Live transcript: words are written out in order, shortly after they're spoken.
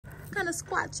of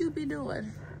squats you be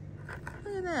doing?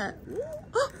 Look at that.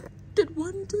 Oh, did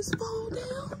one just fall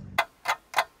down?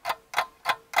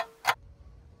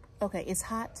 Okay, it's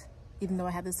hot. Even though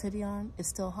I have this hoodie on, it's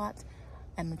still hot.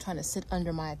 I'm trying to sit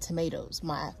under my tomatoes,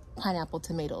 my pineapple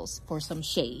tomatoes, for some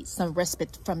shade, some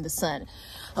respite from the sun.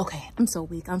 Okay, I'm so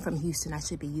weak. I'm from Houston. I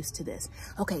should be used to this.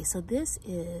 Okay, so this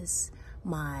is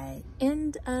my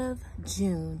end of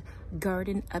June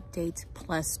garden update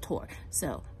plus tour.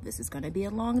 So this is going to be a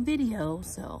long video,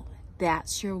 so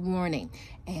that's your warning.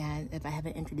 And if I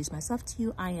haven't introduced myself to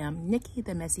you, I am Nikki,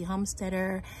 the Messy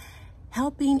Homesteader,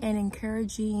 helping and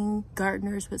encouraging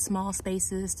gardeners with small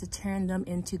spaces to turn them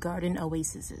into garden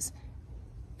oases.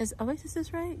 Is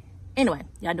oasis right? Anyway,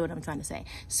 y'all know what I'm trying to say.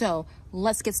 So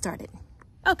let's get started.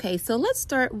 Okay, so let's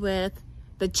start with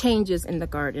the changes in the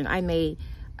garden. I made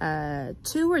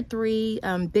 2 or 3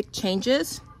 big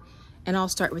changes, and I'll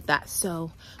start with that.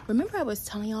 So remember I was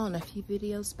telling y'all in a few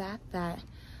videos back that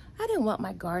I didn't want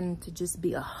my garden to just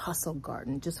be a hustle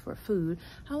garden just for food.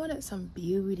 I wanted some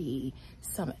beauty,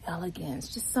 some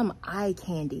elegance, just some eye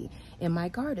candy in my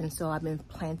garden. So I've been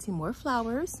planting more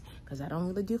flowers, because I don't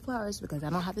really do flowers because I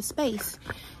don't have the space.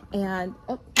 And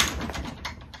I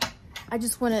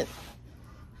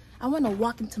want to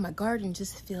walk into my garden and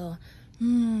just feel,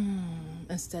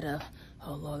 instead of,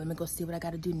 oh Lord, let me go see what I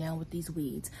got to do now with these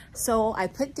weeds. So I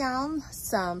put down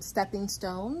some stepping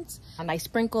stones, and I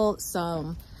sprinkled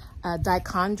some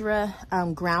dichondra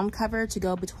ground cover to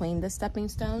go between the stepping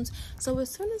stones. So as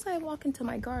soon as I walk into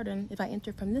my garden, if I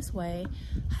enter from this way,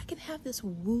 I can have this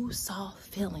woo-saw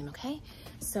feeling, okay?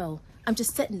 So I'm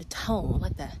just setting the tone,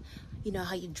 like that. You know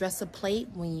how you dress a plate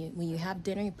when you have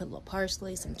dinner, you put a little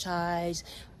parsley, some chives,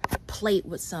 plate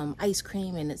with some ice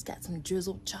cream, and it's got some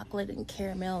drizzled chocolate and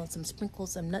caramel and some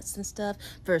sprinkles, some nuts and stuff,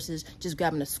 versus just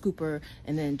grabbing a scooper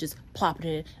and then just plopping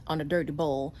it on a dirty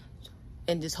bowl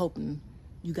and just hoping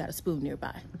you got a spoon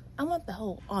nearby. I want the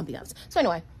whole ambiance. So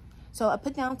anyway, so I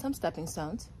put down some stepping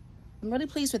stones. I'm really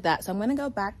pleased with that. So I'm gonna go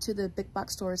back to the big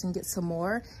box stores and get some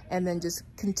more, and then just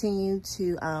continue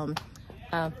to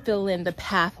fill in the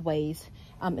pathways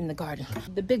in the garden.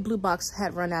 The big blue box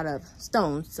had run out of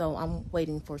stones, so I'm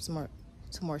waiting for some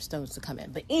more stones to come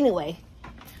in. But anyway,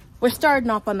 we're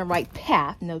starting off on the right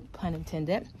path, no pun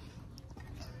intended.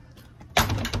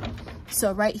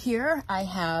 So right here, I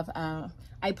have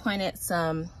I planted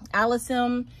some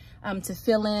alyssum to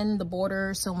fill in the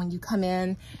border, so when you come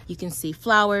in, you can see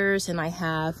flowers. And I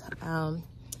have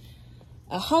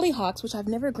hollyhocks, which I've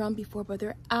never grown before, but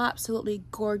they're absolutely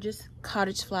gorgeous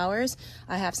cottage flowers.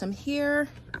 I have some here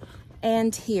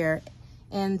and here.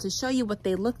 And to show you what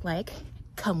they look like,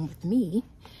 come with me.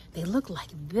 They look like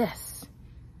this,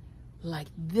 like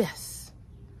this,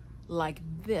 like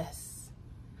this,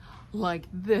 like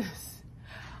this,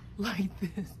 like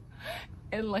this,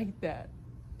 and like that.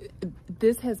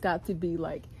 This has got to be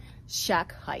like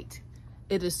shack height.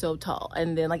 It is so tall.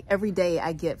 And then like every day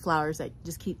I get flowers that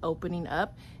just keep opening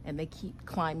up, and they keep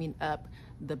climbing up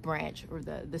the branch or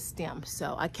the stem.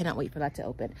 So I cannot wait for that to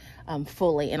open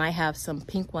fully. And I have some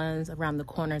pink ones around the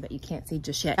corner that you can't see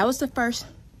just yet. That was the first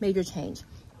major change,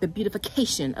 the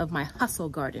beautification of my hustle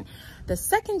garden. The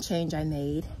second change I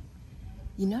made,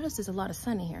 you notice there's a lot of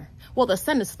sun in here. Well, the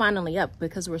sun is finally up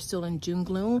because we're still in June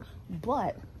gloom,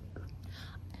 but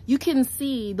you can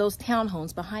see those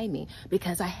townhomes behind me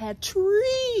because I had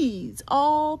trees,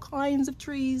 all kinds of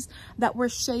trees that were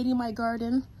shading my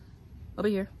garden over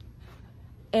here.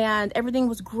 And everything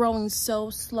was growing so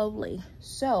slowly.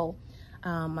 So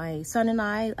my son and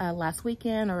I, last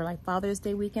weekend, or like Father's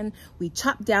Day weekend, we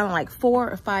chopped down like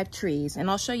 4 or 5 trees. And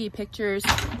I'll show you pictures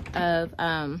of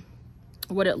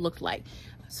what it looked like.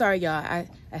 Sorry, y'all, I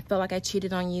felt like I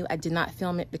cheated on you. I did not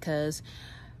film it because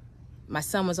my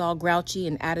son was all grouchy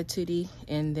and attitudey,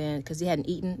 and then because he hadn't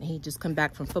eaten, he just come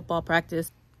back from football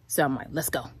practice. So I'm like, let's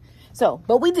go. So,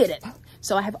 but we did it.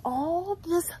 So I have all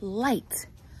this light,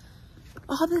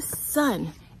 all this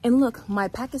sun, and look, my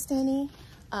Pakistani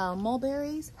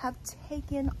mulberries have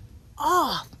taken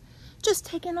off, just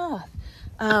taken off.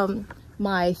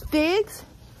 My figs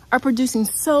are producing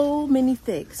so many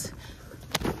figs.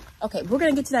 Okay, we're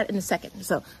gonna get to that in a second.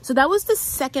 So that was the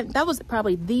second, that was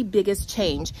probably the biggest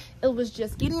change. It was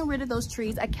just getting rid of those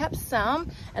trees. I kept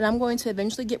some, and I'm going to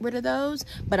eventually get rid of those,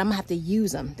 but I'm gonna have to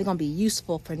use them. They're gonna be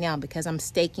useful for now because I'm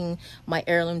staking my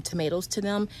heirloom tomatoes to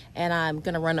them, and I'm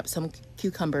gonna run up some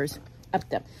cucumbers up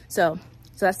them. So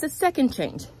that's the second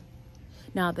change.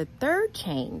 Now the third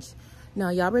change, now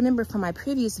y'all remember from my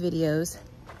previous videos,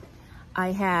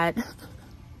 I had,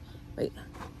 wait,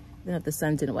 I don't have the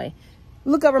sun's in the way.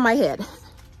 Look over my head.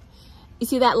 You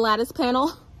see that lattice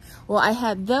panel? Well, I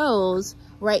had those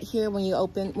right here when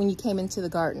you came into the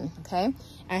garden, okay?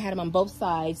 I had them on both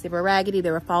sides. They were raggedy,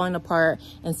 they were falling apart,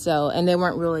 and they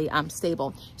weren't really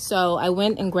stable. So I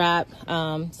went and grabbed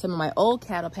some of my old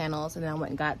cattle panels, and then I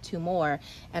went and got 2 more,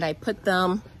 and I put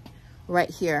them right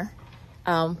here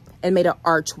and made an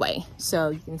archway.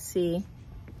 So you can see,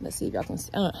 let's see if y'all can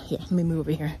see. Here, let me move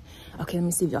over here. Okay, let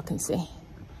me see if y'all can see.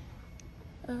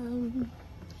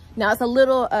 Now it's a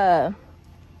little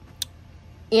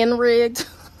in-rigged,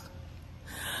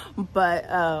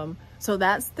 but so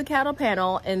that's the cattle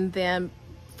panel. And then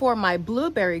for my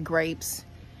blueberry grapes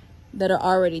that are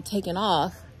already taken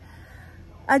off,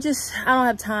 I don't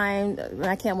have time.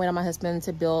 I can't wait on my husband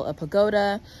to build a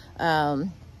pagoda,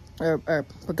 or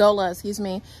pergola, excuse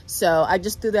me. So I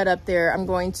just threw that up there. I'm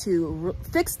going to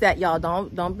fix that, y'all.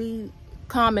 Don't be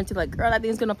commenting like, girl, that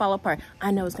thing's gonna fall apart.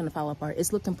 I know it's gonna fall apart.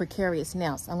 It's looking precarious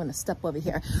now, so I'm gonna step over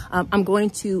here. I'm going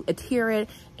to adhere it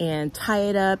and tie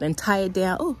it up and tie it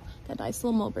down. Oh, that nice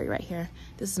little mulberry right here.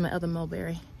 This is my other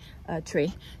mulberry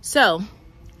tree. So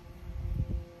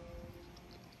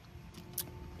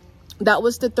that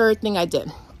was the 3rd thing I did.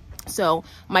 So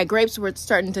my grapes were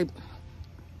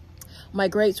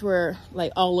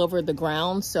like all over the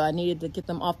ground, so I needed to get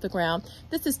them off the ground.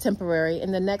 This is temporary.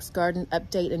 In the next garden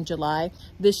update in July,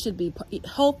 this should be,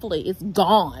 hopefully it's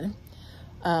gone.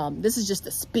 This is just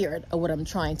the spirit of what I'm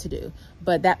trying to do,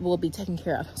 but that will be taken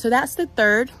care of. So that's the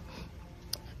 3rd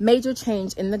major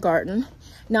change in the garden.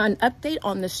 Now, an update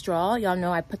on the straw. Y'all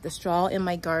know I put the straw in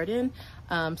my garden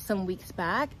some weeks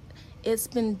back.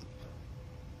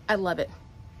 I love it.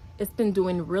 It's been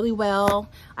doing really well.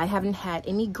 I haven't had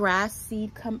any grass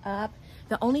seed come up.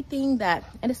 The only thing that,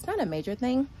 and it's not a major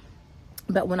thing,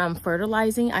 but when I'm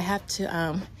fertilizing, I have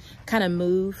to kind of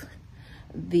move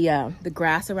the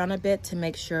grass around a bit to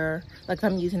make sure, like if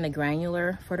I'm using the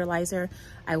granular fertilizer,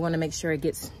 I want to make sure it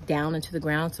gets down into the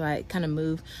ground. So I kind of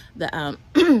move the,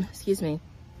 excuse me,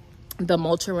 the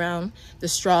mulch around, the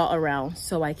straw around,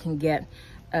 so I can get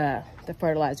the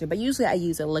fertilizer. But usually I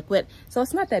use a liquid, so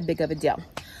it's not that big of a deal.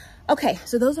 Okay,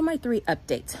 so those are my 3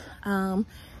 updates.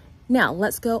 Now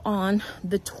let's go on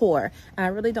the tour. I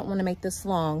really don't want to make this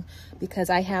long because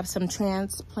I have some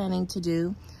transplanting to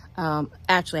do.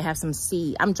 Actually, I have some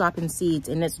seed. I'm dropping seeds,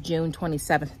 and it's June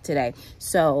 27th today.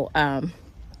 So I'm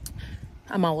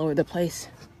all over the place.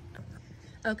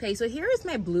 Okay, so here is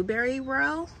my blueberry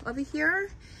row over here.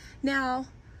 Now,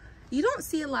 you don't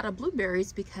see a lot of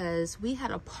blueberries because we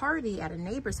had a party at a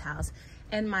neighbor's house,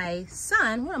 and my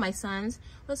son, one of my sons,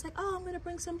 was like, oh, I'm gonna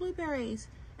bring some blueberries.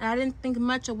 And I didn't think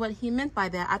much of what he meant by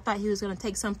that. I thought he was gonna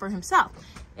take some for himself.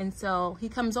 And so he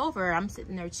comes over, I'm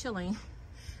sitting there chilling,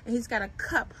 and he's got a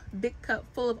cup, big cup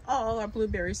full of all our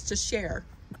blueberries to share.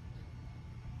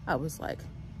 I was like,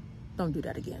 don't do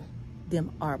that again.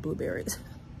 Them are blueberries.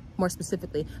 More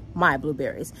specifically, my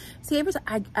blueberries. See, every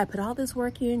time I put all this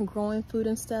work in, growing food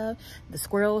and stuff, the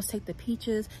squirrels take the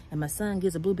peaches, and my son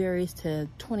gives the blueberries to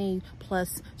 20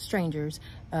 plus strangers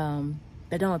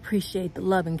that don't appreciate the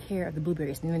love and care of the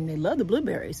blueberries. And then they love the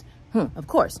blueberries, of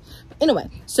course. But anyway,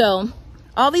 so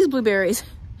all these blueberries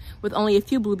with only a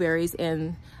few blueberries,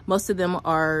 and most of them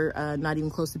are not even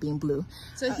close to being blue.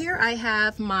 So here I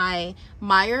have my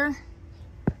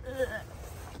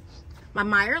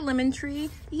Meyer lemon tree.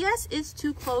 Yes, it's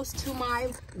too close to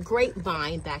my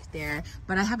grapevine back there,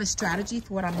 but I have a strategy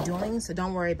for what I'm doing, so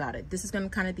don't worry about it. This is going to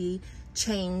kind of be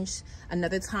changed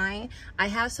another time. I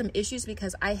have some issues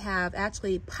because I have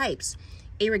actually pipes,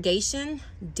 irrigation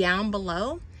down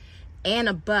below and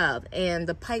above, and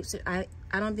the pipes, I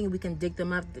don't think we can dig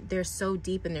them up. They're so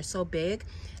deep and they're so big,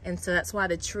 and so that's why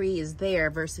the tree is there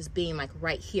versus being like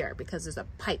right here, because there's a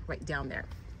pipe right down there.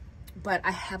 But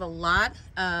I have a lot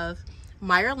of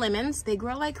Meyer lemons. They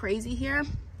grow like crazy here.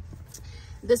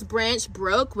 This branch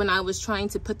broke when I was trying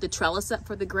to put the trellis up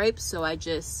for the grapes, so I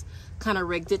just kind of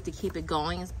rigged it to keep it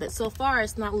going. But so far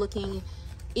it's not looking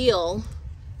ill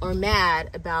or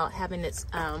mad about having its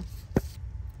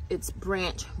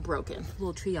branch broken. A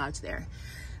little triage there.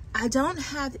 I don't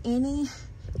have any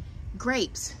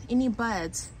grapes, any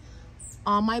buds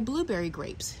on my blueberry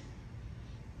grapes,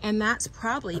 and that's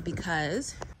probably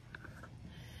because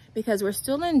we're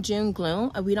still in June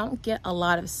gloom. We don't get a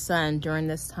lot of sun during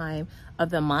this time of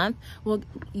the month. Well,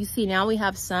 you see now we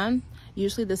have sun.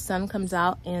 Usually the sun comes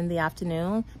out in the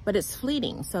afternoon, but it's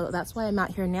fleeting. So that's why I'm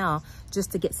out here now,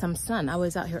 just to get some sun. I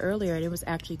was out here earlier and it was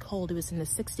actually cold. It was in the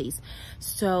 60s.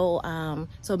 So,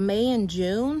 so May and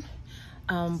June,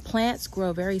 plants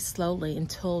grow very slowly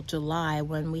until July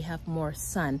when we have more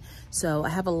sun. So I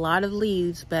have a lot of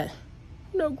leaves, but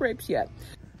no grapes yet.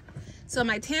 So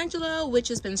my Tangelo, which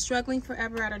has been struggling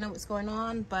forever, I don't know what's going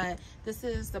on, but this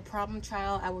is the problem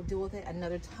child. I will deal with it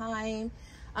another time.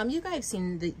 You guys have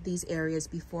seen these areas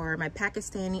before. My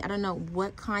Pakistani, I don't know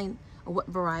what kind or what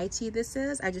variety this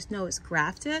is. I just know it's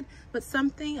grafted, but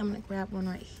something, I'm gonna grab one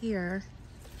right here.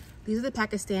 These are the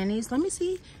Pakistanis. Let me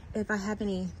see if I have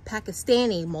any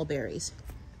Pakistani mulberries.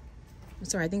 I'm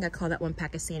sorry, I think I called that one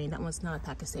Pakistani. That one's not a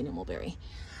Pakistani mulberry.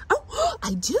 Oh,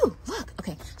 I do. Look.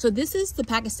 Okay, so this is the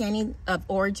Pakistani of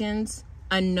origins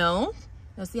unknown.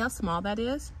 Now see how small that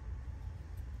is?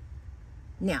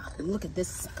 Now, look at this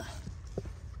sucker.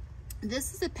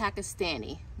 This is a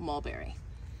Pakistani mulberry.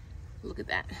 Look at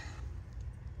that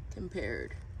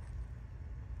compared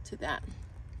to that.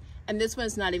 And this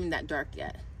one's not even that dark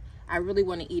yet. I really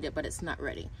want to eat it, but it's not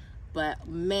ready. But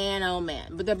man, oh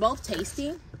man. But they're both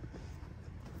tasty.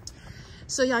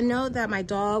 So y'all know that my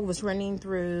dog was running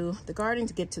through the garden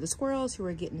to get to the squirrels who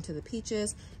were getting to the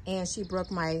peaches, and she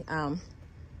broke my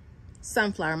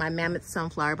sunflower, my mammoth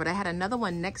sunflower, but I had another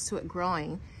one next to it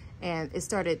growing, and it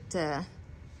started to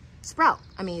sprout.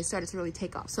 I mean, it started to really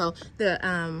take off. So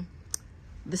the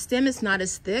stem is not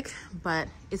as thick, but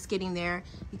it's getting there.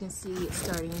 You can see it's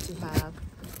starting to have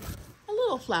a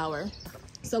little flower.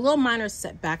 So a little minor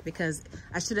setback because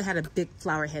I should have had a big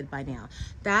flower head by now.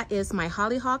 That is my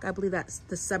hollyhock. I believe that's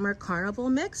the summer carnival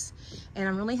mix. And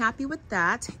I'm really happy with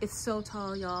that. It's so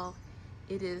tall, y'all.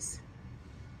 It's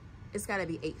gotta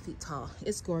be 8 feet tall.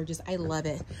 It's gorgeous, I love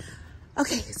it.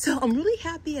 Okay, so I'm really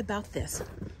happy about this.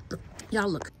 Y'all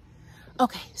look.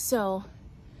 Okay, so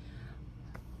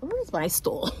where's what I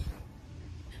stole?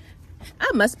 I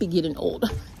must be getting old.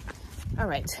 All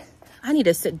right, I need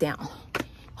to sit down.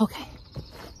 Okay.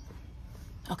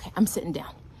 Okay, I'm sitting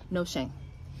down. No shame.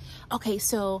 Okay,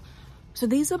 so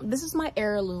this is my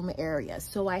heirloom area.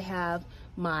 So I have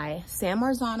my San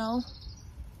Marzano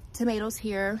tomatoes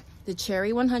here, the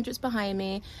cherry 100s behind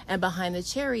me, and behind the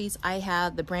cherries I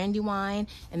have the Brandywine,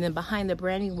 and then behind the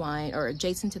Brandywine, or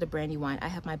adjacent to the Brandywine, I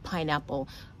have my pineapple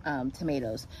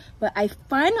tomatoes. But I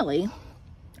finally,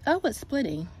 oh, it's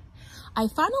splitting. I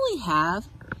finally have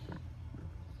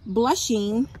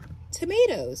blushing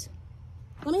tomatoes.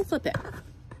 Let me flip it.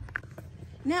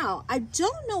 Now, I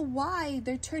don't know why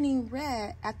they're turning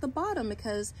red at the bottom,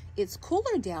 because it's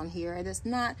cooler down here and it's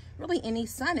not really any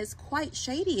sun. It's quite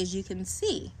shady, as you can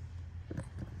see.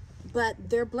 But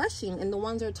they're blushing, and the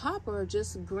ones on top are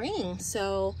just green.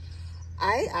 So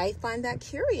I find that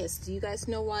curious. Do you guys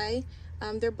know why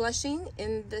they're blushing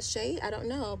in the shade? I don't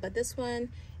know, but this one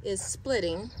is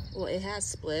splitting. Well, it has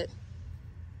split.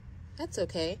 That's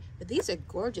okay, but these are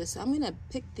gorgeous. So I'm gonna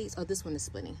pick these. Oh, this one is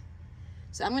splitting.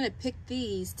 So I'm gonna pick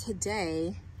these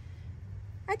today.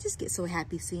 I just get so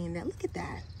happy seeing that. Look at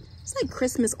that. It's like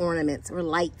Christmas ornaments or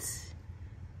lights.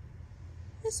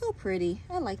 It's so pretty.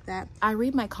 I like that. I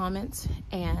read my comments,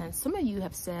 and some of you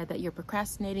have said that you're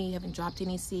procrastinating, you haven't dropped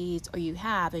any seeds, or you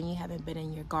have and you haven't been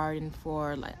in your garden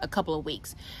for like a couple of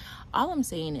weeks. All I'm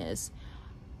saying is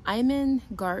I'm in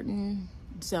garden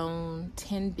zone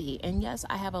 10B, and yes,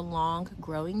 I have a long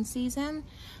growing season.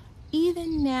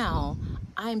 Even now,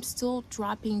 I'm still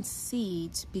dropping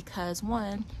seeds because,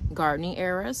 one, gardening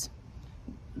errors,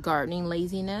 gardening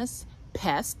laziness,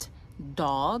 pests,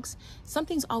 dogs,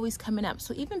 something's always coming up.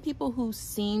 So even people who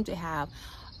seem to have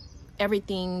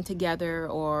everything together,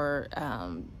 or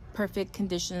perfect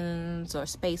conditions or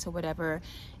space or whatever,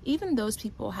 even those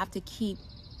people have to keep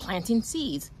planting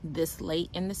seeds this late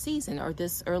in the season or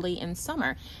this early in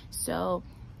summer. So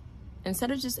instead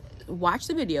of just watch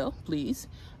the video, please,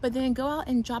 but then go out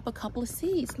and drop a couple of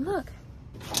seeds. Look,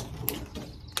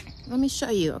 let me show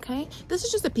you, okay? This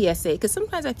is just a PSA, because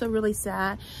sometimes I feel really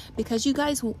sad because you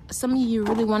guys, some of you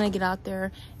really want to get out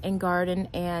there and garden,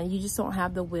 and you just don't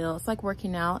have the will. It's like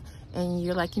working out, and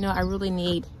you're like, you know, I really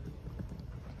need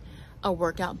a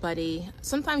workout buddy.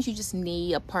 Sometimes you just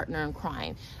need a partner in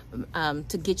crime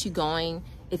to get you going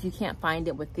if you can't find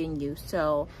it within you.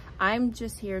 So I'm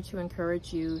just here to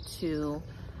encourage you to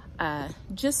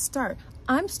just start.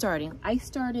 I'm starting. I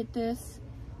started this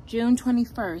June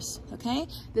 21st, okay?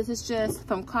 This is just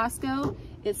from Costco.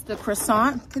 It's the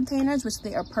croissant containers, which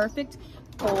they are perfect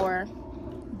for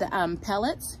the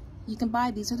pellets. You can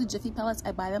buy, these are the Jiffy pellets.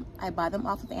 I buy them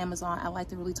off of Amazon. I like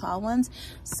the really tall ones.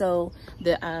 So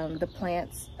the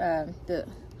plants, the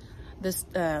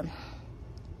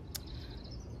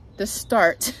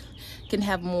start can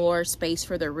have more space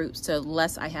for their roots, so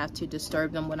less I have to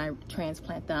disturb them when I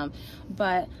transplant them.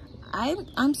 But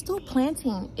I'm still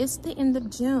planting. It's the end of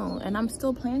June and I'm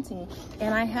still planting,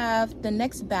 and I have the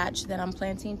next batch that I'm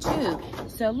planting too.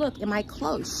 So look, in my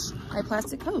cloche, my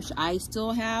plastic cloche, I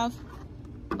still have,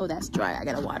 oh, that's dry, I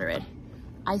gotta water it.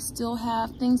 I still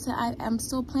have things that I am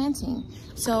still planting.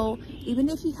 So even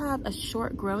if you have a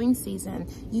short growing season,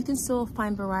 you can still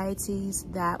find varieties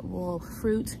that will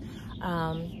fruit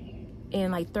in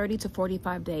like 30 to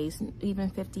 45 days, even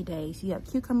 50 days. You have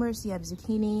cucumbers, you have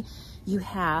zucchini, you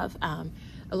have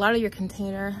a lot of your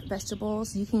container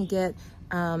vegetables. You can get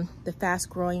the fast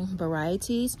growing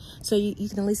varieties. So you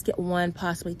can at least get one,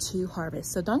 possibly two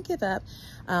harvests. So don't give up.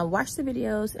 Watch the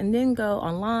videos and then go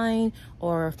online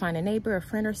or find a neighbor, a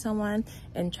friend or someone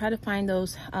and try to find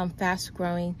those fast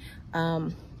growing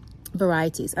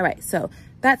varieties. All right, so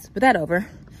that's with that over.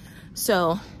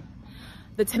 So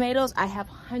the tomatoes, I have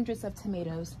hundreds of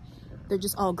tomatoes. They're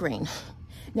just all green.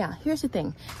 Now, here's the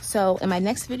thing. So in my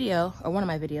next video, or one of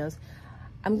my videos,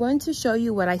 I'm going to show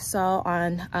you what I saw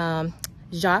on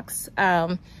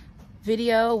Xoxo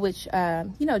video, which,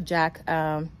 you know, Jack,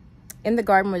 in the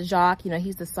garden with Jacques, you know,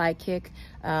 he's the sidekick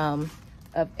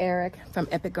of Eric from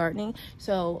Epic Gardening.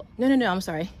 So, no, I'm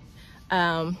sorry.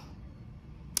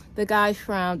 The guy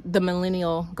from the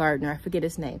Millennial Gardener, I forget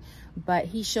his name, but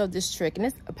he showed this trick,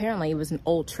 and apparently it was an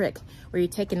old trick where you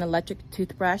take an electric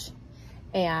toothbrush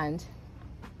and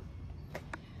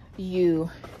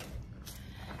you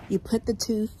put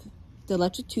the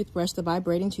electric toothbrush, the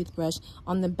vibrating toothbrush,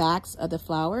 on the backs of the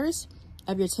flowers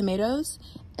of your tomatoes,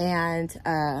 and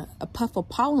a puff of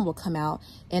pollen will come out,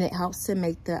 and it helps to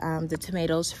make the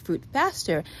tomatoes fruit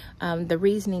faster. The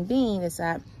reasoning being is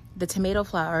that the tomato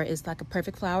flower is like a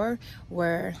perfect flower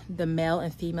where the male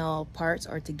and female parts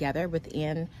are together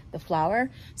within the flower.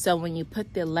 So when you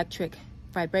put the electric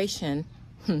vibration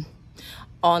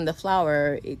on the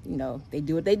flower, you know, they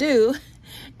do what they do,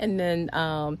 and then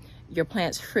your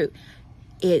plants fruit.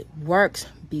 It works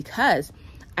because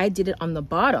I did it on the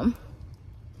bottom,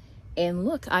 and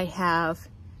look, I have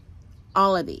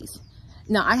all of these.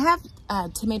 Now I have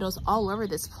tomatoes all over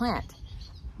this plant,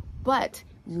 but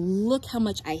look how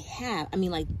much I have. I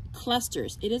mean, like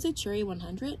clusters. It is a cherry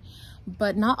 100,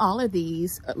 but not all of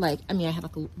these. Like, I mean, I have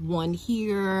like one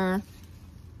here,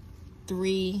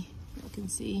 3, you can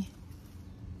see,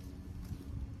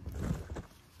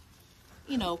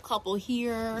 you know, couple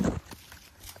here,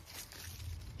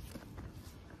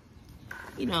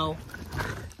 you know,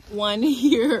 1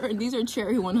 here. These are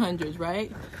cherry 100s,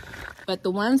 right? But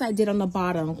the ones I did on the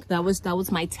bottom, that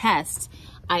was my test.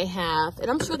 I have, and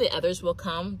I'm sure the others will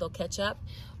come, they'll catch up,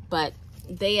 but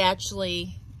they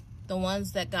actually, the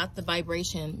ones that got the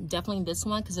vibration, definitely this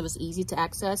one, because it was easy to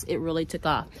access, it really took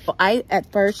off. So I,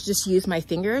 at first, just used my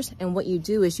fingers, and what you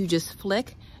do is you just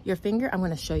flick your finger. I'm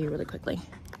gonna show you really quickly.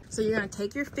 So you're gonna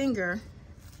take your finger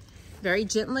very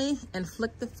gently and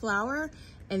flick the flower,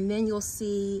 and then you'll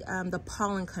see the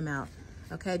pollen come out.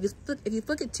 Okay, if you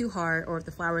flick it too hard, or if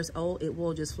the flower is old, it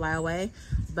will just fly away.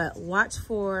 But watch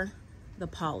for the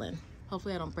pollen.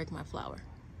 Hopefully I don't break my flower.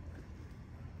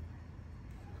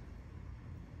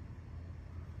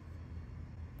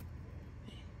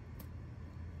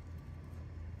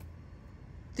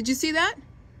 Did you see that?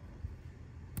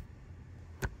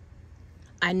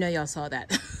 I know y'all saw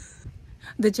that.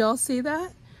 Did y'all see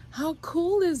that? How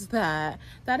cool is that?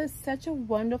 That is such a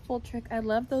wonderful trick. I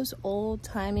love those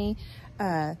old-timey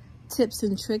tips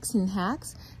and tricks and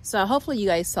hacks. So hopefully you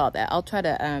guys saw that. I'll try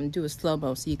to do a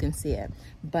slow-mo so you can see it.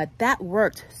 But that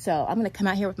worked. So I'm gonna come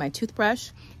out here with my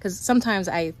toothbrush, because sometimes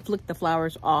I flick the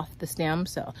flowers off the stem,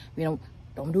 so we don't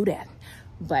do that.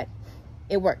 But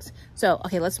it works. So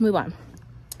okay, let's move on.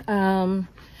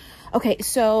 Okay,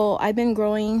 so I've been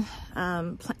growing,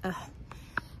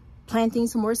 planting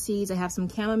some more seeds. I have some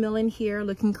chamomile in here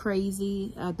looking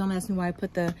crazy. Don't ask me why I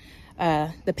put the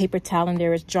paper towel in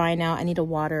there. It's drying out. I need to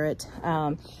water it.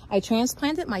 I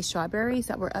transplanted my strawberries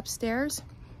that were upstairs.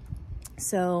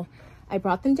 So I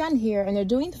brought them down here, and they're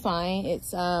doing fine.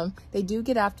 It's they do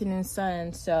get afternoon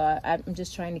sun, so I'm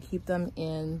just trying to keep them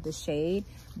in the shade.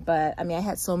 But I mean, I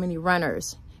had so many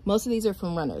runners. Most of these are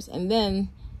from runners, and then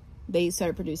they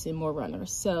started producing more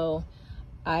runners. So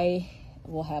I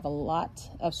will have a lot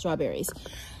of strawberries.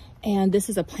 And this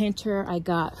is a planter I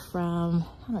got from,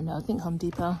 I don't know, I think Home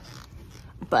Depot.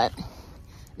 But,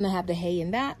 and I have the hay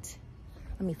in that.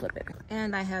 Let me flip it.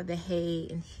 And I have the hay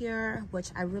in here,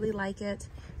 which I really like it,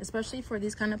 especially for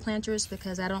these kind of planters,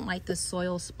 because I don't like the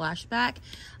soil splashback.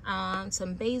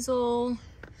 Some basil.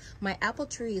 My apple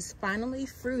tree is finally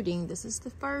fruiting. This is the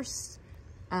first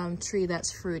tree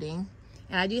that's fruiting.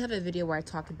 And I do have a video where I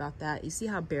talk about that. You see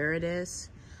how bare it is?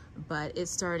 But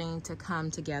it's starting to come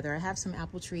together. I have some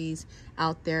apple trees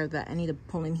out there that I need to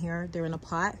pull in here. They're in a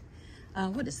pot.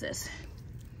 What is this?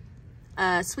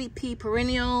 Sweet pea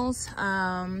perennials.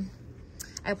 I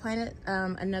planted a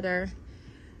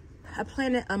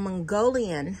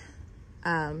Mongolian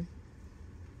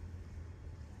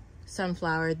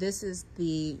sunflower. This is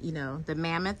the, you know, the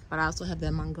mammoth, but I also have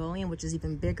the Mongolian, which is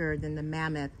even bigger than the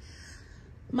mammoth.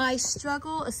 My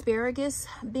struggle asparagus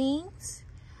beans.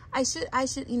 I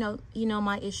should, you know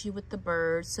my issue with the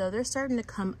birds. So they're starting to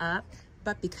come up,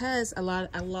 but because I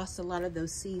lost a lot of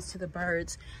those seeds to the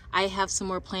birds, I have some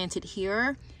more planted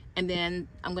here, and then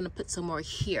I'm gonna put some more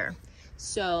here.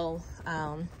 So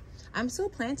I'm still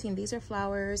planting. These are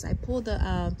flowers. I pulled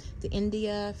the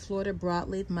India Florida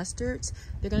broadleaf mustards.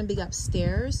 They're gonna be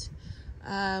upstairs.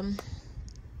 So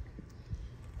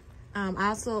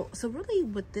really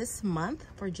with this month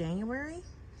for January,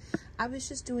 I was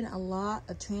just doing a lot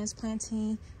of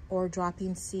transplanting or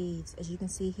dropping seeds. As you can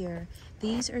see here,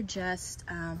 these are just,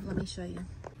 let me show you.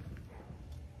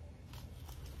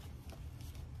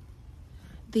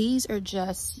 These are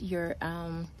just your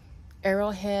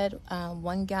Arrowhead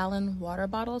 1 gallon water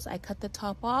bottles. I cut the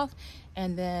top off,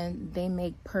 and then they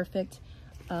make perfect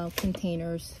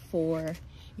containers for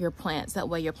your plants. That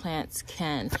way your plants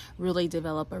can really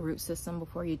develop a root system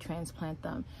before you transplant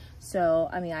them. So,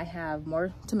 I mean, I have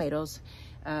more tomatoes.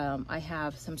 I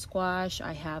have some squash,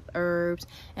 I have herbs,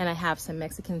 and I have some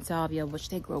Mexican salvia, which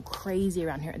they grow crazy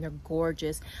around here, and they're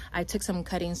gorgeous. I took some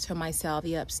cuttings from my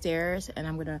salvia upstairs, and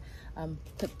I'm gonna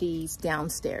put these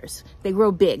downstairs. They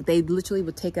grow big. They literally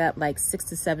would take up like 6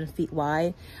 to 7 feet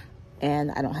wide,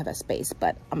 and I don't have that space,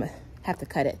 but I'm gonna have to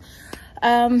cut it.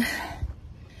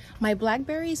 My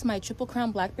blackberries, my triple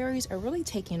crown blackberries are really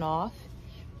taking off.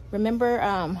 Remember,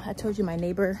 I told you my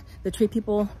neighbor, the tree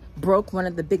people, broke one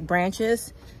of the big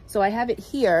branches. So I have it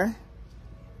here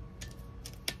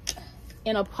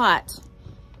in a pot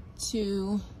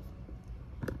to,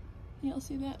 y'all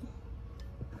see that?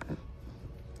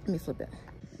 Let me flip it.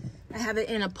 I have it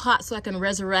in a pot so I can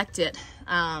resurrect it.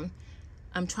 I'm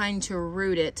trying to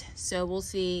root it. So we'll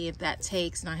see if that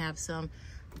takes. And I have some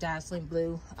dazzling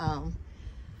blue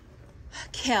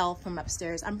kale from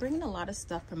upstairs. I'm bringing a lot of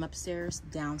stuff from upstairs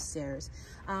downstairs.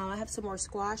 I have some more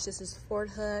squash. This is Fort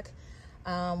Hook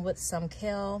with some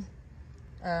kale,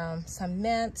 some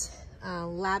mint,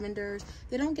 lavenders.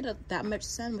 They don't get that much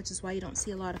sun, which is why you don't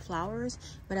see a lot of flowers.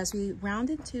 But as we round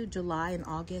into July and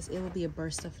August, it will be a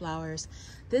burst of flowers.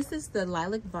 This is the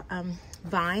lilac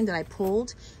vine that I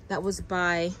pulled. That was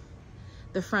by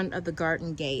the front of the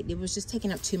garden gate. It was just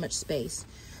taking up too much space.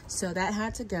 So that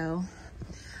had to go.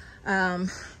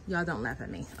 Y'all don't laugh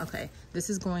at me. Okay, this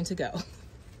is going to go.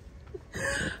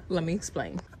 Let me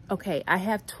explain. Okay, I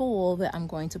have tulle that I'm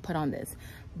going to put on this,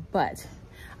 but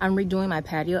I'm redoing my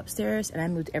patio upstairs, and I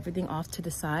moved everything off to the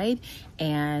side.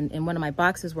 And in one of my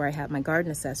boxes where I have my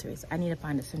garden accessories, I need to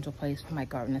find a central place for my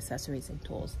garden accessories and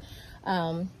tools.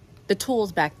 The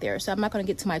tull's back there, so I'm not going to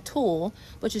get to my tulle,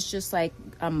 which is just like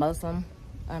a muslin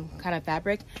kind of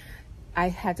fabric. I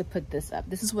had to put this up.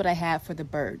 This is what I have for the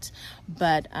birds,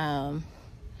 but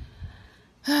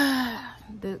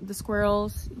the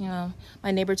squirrels, you know,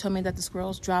 my neighbor told me that the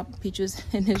squirrels drop peaches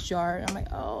in his yard. I'm like,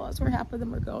 oh, that's where half of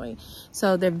them are going.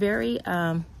 So they're very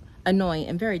annoying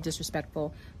and very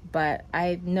disrespectful. But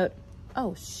I note,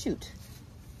 oh shoot,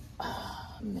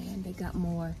 oh man, they got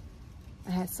more.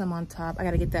 I had some on top. I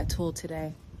gotta get that tulle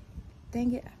today.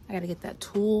 Dang it, I gotta get that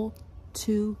tulle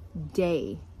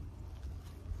today.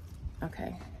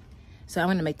 Okay, so I'm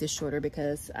gonna make this shorter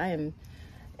because I am,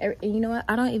 you know what,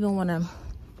 I don't even want to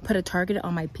put a target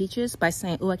on my peaches by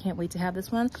saying, oh, I can't wait to have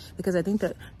this one, because I think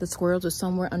that the squirrels are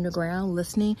somewhere underground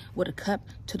listening with a cup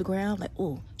to the ground like,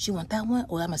 oh, she want that one?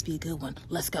 Oh, that must be a good one.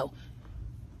 Let's go.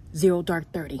 0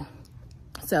 dark 30.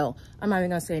 So I'm not even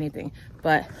gonna say anything,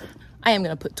 but I am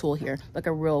gonna put tulle here, like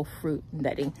a real fruit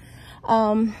netting.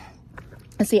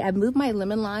 And see, I moved my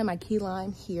lemon lime, my key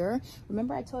lime here.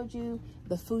 Remember I told you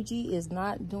the Fuji is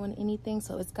not doing anything,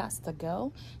 so it's got to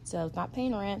go. So it's not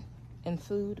paying rent and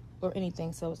food or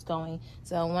anything, so it's going.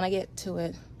 So when I get to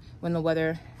it, when the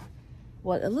weather,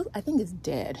 well, I think it's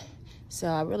dead. So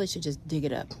I really should just dig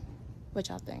it up. What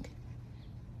y'all think?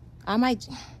 I might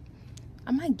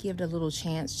give it a little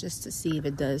chance just to see if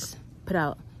it does put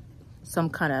out some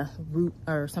kind of root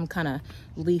or some kind of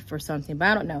leaf or something, but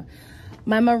I don't know.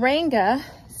 My moringa,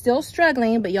 still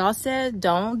struggling, but y'all said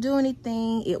don't do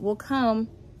anything, it will come.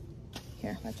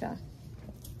 Here, watch out.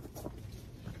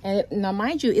 And now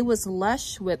mind you, it was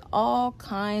lush with all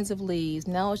kinds of leaves.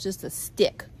 Now it's just a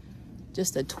stick,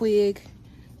 just a twig,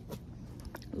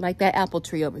 like that apple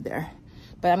tree over there.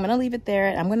 But I'm gonna leave it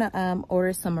there. I'm gonna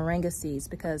order some moringa seeds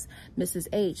because Mrs.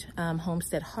 H,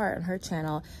 Homestead Heart, on her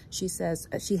channel, she says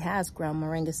she has grown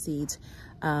moringa seeds,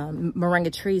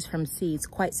 moringa trees from seeds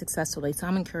quite successfully. So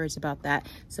I'm encouraged about that.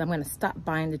 So I'm gonna stop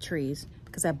buying the trees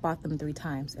because I bought them 3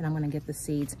 times, and I'm gonna get the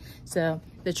seeds. So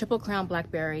the Triple Crown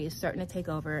blackberry is starting to take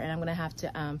over, and I'm gonna have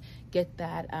to get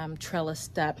that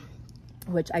trellised up,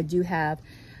 which I do have.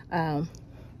 Okay,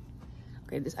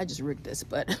 I just rigged this,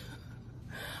 but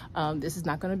this is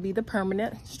not gonna be the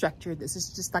permanent structure. This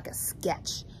is just like a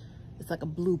sketch. It's like a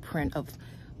blueprint of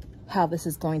how this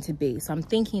is going to be. So I'm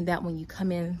thinking that when you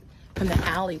come in from the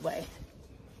alleyway,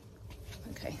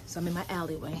 okay, so I'm in my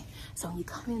alleyway. So when you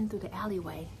come in through the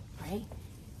alleyway, right,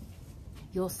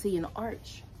 you'll see an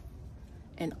arch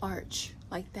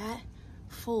like that,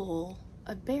 full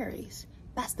of berries.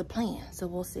 That's the plan. So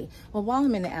we'll see. Well, while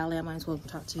I'm in the alley, I might as well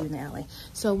talk to you in the alley.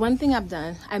 So one thing I've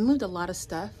done, I moved a lot of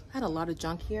stuff. I had a lot of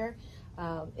junk here.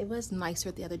 It was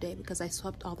nicer the other day because I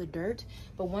swept all the dirt.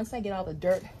 But once I get all the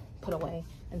dirt put away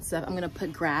and stuff, I'm gonna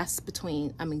put grass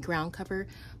between, ground cover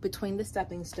between the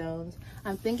stepping stones.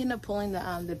 I'm thinking of pulling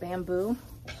the bamboo.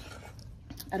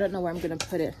 I don't know where I'm gonna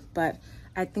put it, but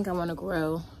I think I wanna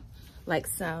grow like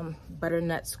some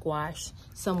butternut squash,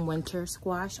 some winter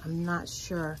squash. I'm not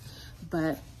sure,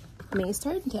 but I mean, it's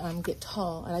starting to get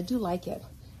tall, and I do like it.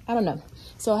 I don't know.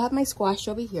 So I have my squash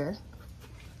over here,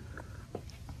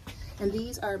 and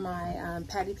these are my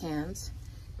patty pans.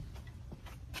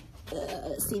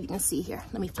 Let's see if you can see here.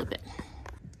 Let me flip it.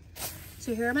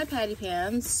 So here are my patty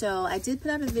pans. So I did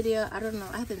put out a video. I don't know,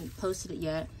 I haven't posted it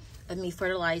yet, of me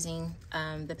fertilizing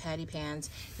the patty pans,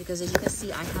 because as you can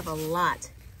see, I have a lot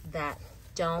that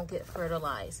don't get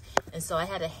fertilized, and so I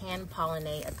had to hand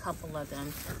pollinate a couple of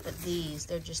them, but these,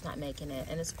 they're just not making it,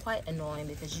 and it's quite annoying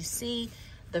because you see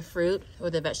the fruit or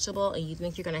the vegetable and you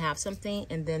think you're gonna have something,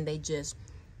 and then they just,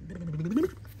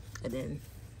 and then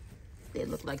they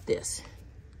look like this,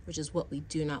 which is what we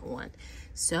do not want.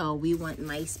 So we want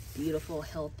nice, beautiful,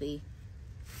 healthy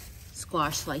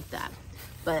squash like that.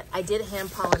 But I did hand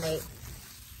pollinate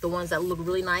the ones that look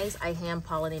really nice. I hand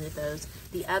pollinated those.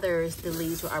 The others, the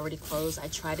leaves were already closed. I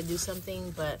tried to do something,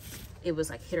 but it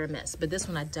was like hit or miss. But this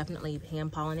one I definitely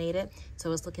hand pollinated,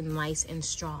 so it's looking nice and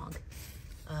strong.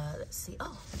 Let's see.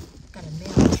 Oh, got a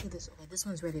mail to this. Okay, this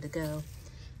one's ready to go.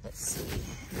 Let's see.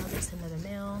 Now there's another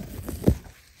mail.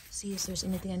 See if there's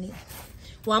anything I need.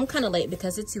 Well, I'm kind of late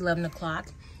because it's 11 o'clock.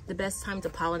 The best time to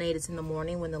pollinate is in the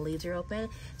morning when the leaves are open.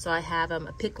 So I have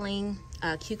a pickling,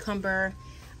 cucumber.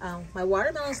 My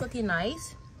watermelon's looking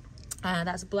nice.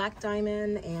 That's Black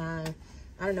Diamond, and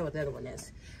I don't know what the other one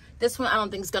is. This one I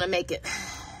don't think is gonna make it.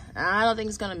 I don't think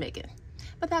it's gonna make it.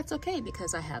 But that's okay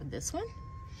because I have this one,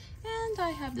 and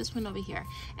I have this one over here.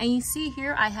 And you see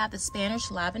here, I have the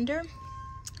Spanish lavender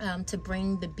to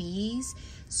bring the bees.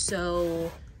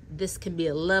 So this can be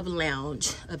a love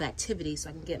lounge of activity, so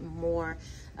I can get more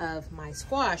of my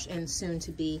squash and soon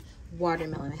to be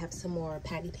watermelon. I have some more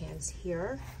patty pans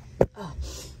here. Oh,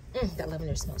 that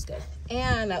lavender smells good.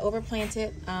 And I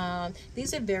overplanted.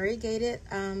 These are variegated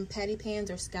patty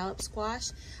pans or scallop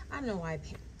squash. I don't know why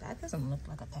that doesn't look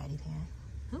like a patty pan.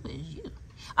 Who is you?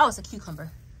 Oh, it's a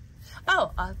cucumber.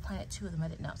 Oh, I planted 2 of them. I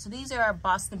didn't know. So these are our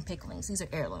Boston picklings. These are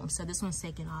heirlooms. So this one's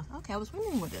taken off. Okay, I was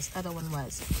wondering what this other one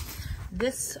was.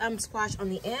 This squash on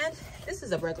the end, this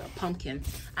is a regular pumpkin.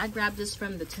 I grabbed this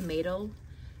from the tomato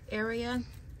area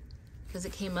because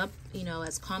it came up, you know,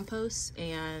 as compost,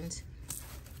 and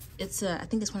it's I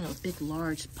think it's one of those big,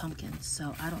 large pumpkins.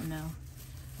 So I don't know.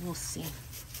 We'll see.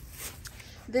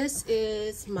 This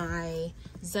is my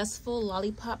Zestful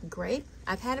Lollipop Grape.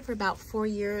 I've had it for about 4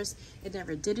 years. It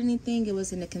never did anything. It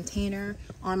was in a container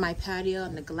on my patio,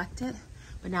 neglected,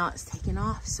 but now it's taken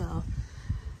off. So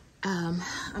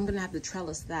I'm gonna have to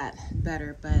trellis that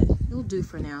better, but it'll do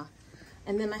for now.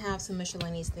 And then I have some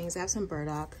miscellaneous things. I have some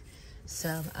burdock,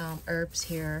 some herbs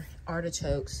here,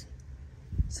 artichokes,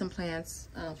 some plants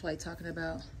I don't feel like talking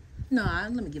about. No,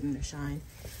 let me give them their shine.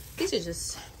 These are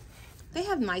just, they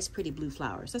have nice, pretty blue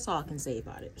flowers. That's all I can say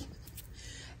about it.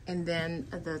 And then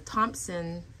the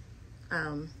Thompson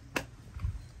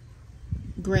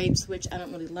grapes, which I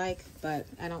don't really like, but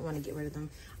I don't want to get rid of them.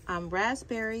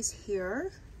 Raspberries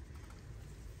here.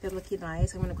 They're looking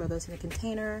nice. I'm going to grow those in a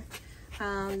container.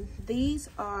 These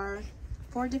are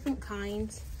 4 different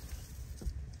kinds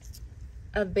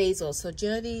of basil. So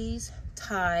Genovese,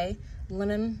 Thai,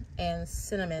 lemon, and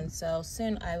cinnamon. So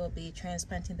soon I will be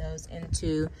transplanting those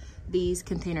into these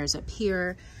containers up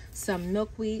here. Some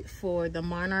milkweed for the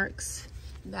monarchs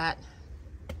that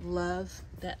love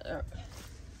that.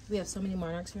 We have so many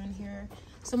monarchs around here.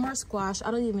 Some more squash. I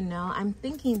don't even know. I'm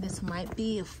thinking this might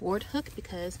be a Ford hook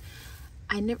because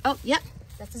Oh, yep,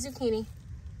 that's a zucchini.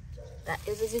 That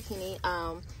is a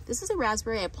zucchini. This is a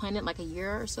raspberry I planted like a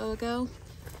year or so ago.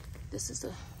 This is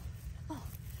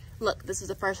look, this is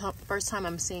the first time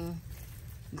I'm seeing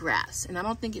grass, and I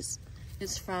don't think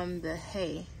it's from the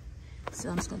hay. So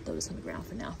I'm just gonna throw this on the ground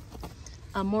for now.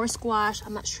 More squash.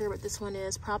 I'm not sure what this one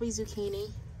is. Probably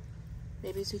zucchini.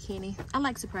 Maybe zucchini. I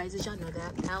like surprises, y'all know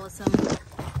that. Allison.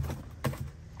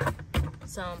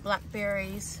 Some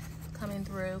blackberries coming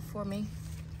through for me.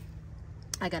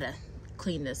 I gotta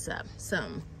clean this up.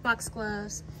 Some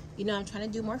foxgloves. You know, I'm trying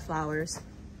to do more flowers.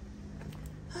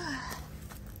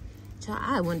 Child,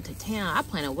 I went to town. I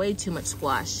planted way too much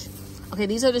squash. Okay,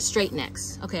 these are the straight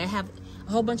necks. Okay, I have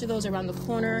a whole bunch of those around the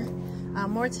corner.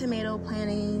 More tomato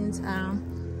plantings.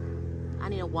 I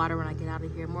need to water when I get out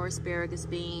of here. More asparagus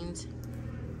beans.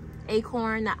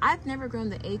 Acorn. Now, I've never grown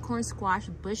the acorn squash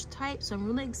bush type, so I'm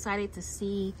really excited to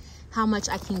see how much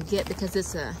I can get because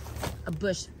it's a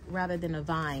bush rather than a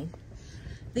vine.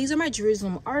 These are my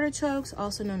Jerusalem artichokes,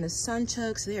 also known as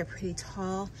sunchokes. They are pretty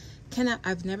tall.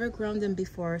 I've never grown them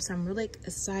before, so I'm really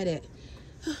excited.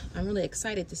 I'm really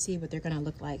excited to see what they're gonna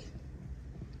look like.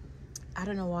 I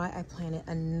don't know why I planted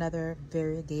another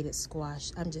variegated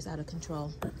squash. I'm just out of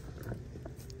control.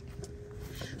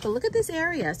 But look at this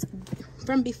area.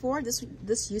 From before,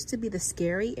 this used to be the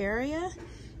scary area.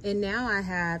 And now I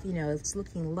have, you know, it's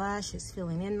looking lush. It's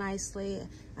filling in nicely.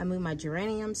 I moved my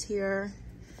geraniums here.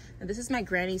 And this is my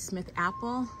Granny Smith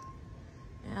apple.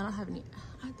 And I don't have any,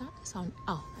 I thought I saw,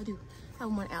 oh, I do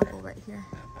have one apple right here.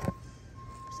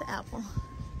 It's the apple.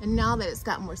 And now that it's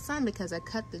got more sun because I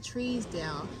cut the trees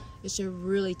down, it should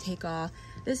really take off.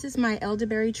 This is my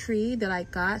elderberry tree that I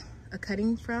got a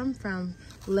cutting from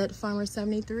Lead Farmer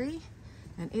 73.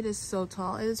 And it is so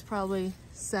tall. It is probably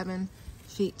 7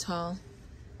 feet tall,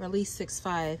 or at least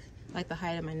 6'5", like the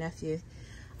height of my nephew.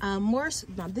 Now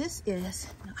this is,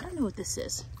 I don't know what this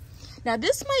is. Now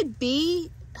this might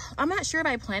be, I'm not sure if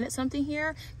I planted something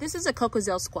here. This is a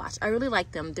cocozelle squash. I really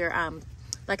like them. They're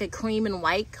like a cream and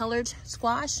white colored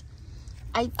squash.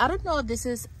 I don't know if this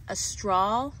is a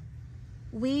straw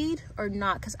weed or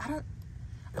not, because I don't,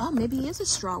 oh, maybe it is a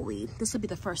straw weed. This will be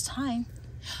the first time.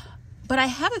 But I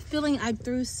have a feeling I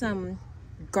threw some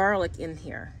garlic in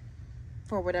here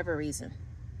for whatever reason.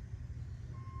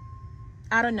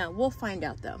 I don't know. We'll find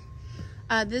out though.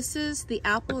 This is the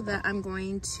apple that I'm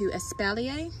going to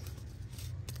espalier.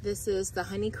 This is the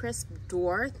Honeycrisp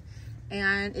Dwarf,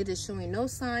 and it is showing no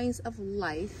signs of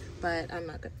life, but I'm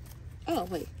not gonna, oh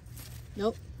wait,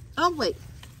 nope, oh wait,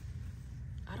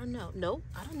 I don't know, nope,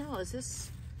 I don't know, is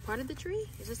this part of the tree?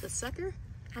 Is this a sucker?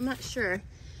 I'm not sure.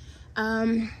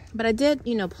 But I did,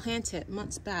 you know, plant it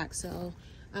months back, so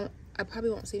I probably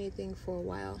won't see anything for a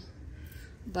while,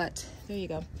 but there you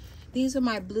go. These are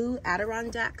my blue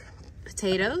Adirondack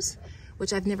potatoes,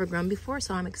 which I've never grown before,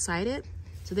 so I'm excited.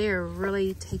 So they are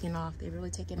really taking off. They're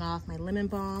really taking off. My lemon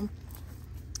balm.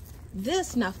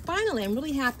 This, now finally, I'm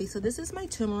really happy. So this is my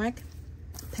turmeric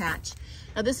patch.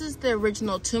 Now this is the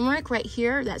original turmeric right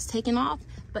here that's taken off.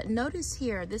 But notice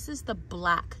here, this is the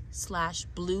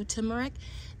black/blue turmeric.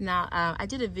 Now, I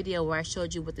did a video where I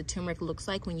showed you what the turmeric looks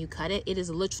like when you cut it. It is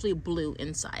literally blue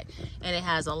inside. And it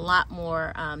has a lot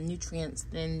more nutrients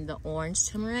than the orange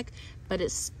turmeric. But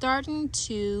it's starting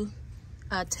to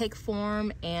take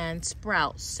form and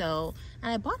sprout. So,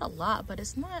 and I bought a lot, but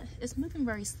it's moving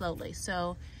very slowly.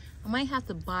 So I might have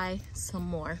to buy some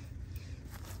more.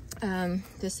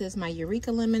 This is my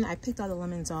Eureka lemon. I picked all the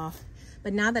lemons off,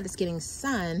 but now that it's getting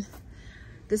sun,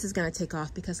 this is gonna take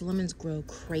off because lemons grow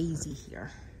crazy here.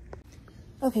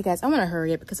 Okay guys, I'm gonna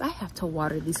hurry up because I have to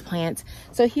water these plants.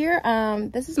 So here,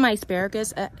 this is my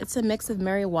asparagus. It's a mix of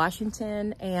Mary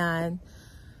Washington and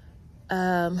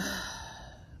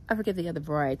I forget the other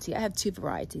variety. I have 2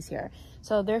 varieties here.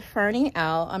 So they're ferning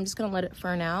out. I'm just gonna let it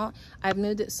fern out. I've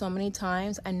moved it so many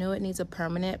times. I know it needs a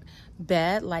permanent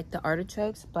bed like the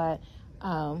artichokes, but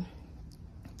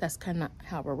that's kind of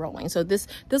how we're rolling. So this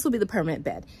will be the permanent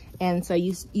bed. And so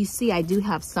you see I do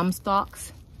have some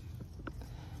stalks,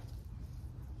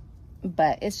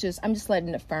 but it's just, I'm just letting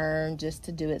it fern just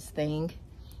to do its thing.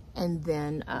 And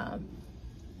then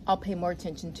I'll pay more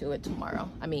attention to it tomorrow.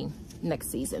 I mean,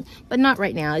 next season, but not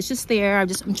right now. It's just there.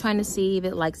 I'm trying to see if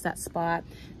it likes that spot.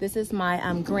 This is my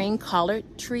green collard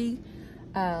tree,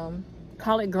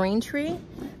 collard green tree.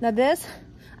 Now this,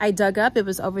 I dug up. It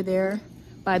was over there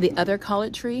by the other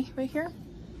collard tree right here.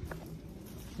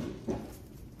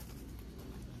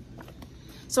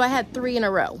 So I had 3 in a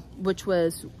row, which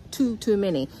was too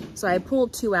many. So I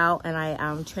pulled 2 out and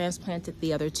I transplanted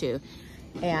the other 2.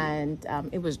 and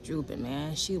it was drooping,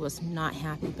 man. She was not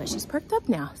happy, but she's perked up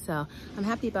now, so I'm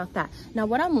happy about that. Now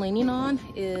what I'm leaning on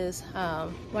is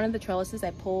one of the trellises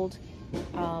I pulled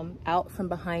out from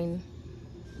behind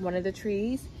one of the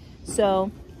trees.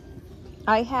 So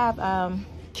I have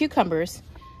cucumbers.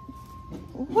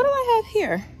 What do I have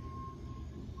here?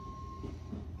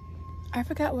 I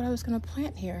forgot what I was gonna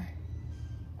plant here.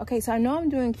 Okay, so I know I'm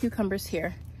doing cucumbers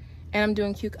here, and I'm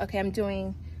doing I'm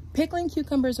doing pickling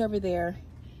cucumbers over there,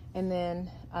 and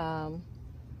then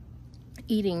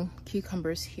eating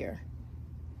cucumbers here.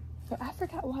 But I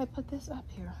forgot why I put this up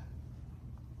here.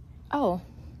 Oh,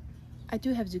 I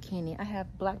do have zucchini. I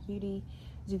have Black Beauty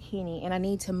zucchini, and I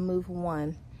need to move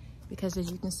one because,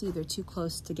 as you can see, they're too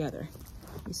close together.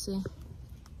 You see?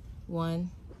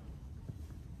 1,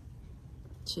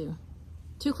 2.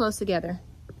 Too close together.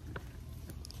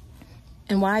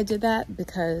 And why I did that,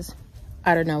 because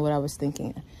I don't know what I was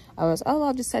thinking. I was, oh,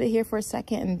 I'll just set it here for a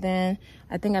second, and then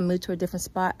I think I moved to a different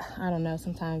spot. I don't know,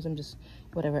 sometimes I'm just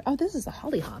whatever. Oh, this is a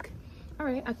hollyhock. All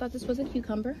right, I thought this was a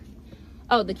cucumber.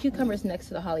 Oh, the cucumber is next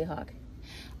to the hollyhock.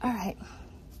 All right,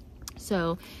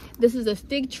 so this is a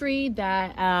fig tree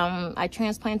that I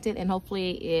transplanted, and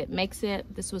hopefully it makes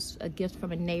it. This was a gift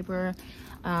from a neighbor.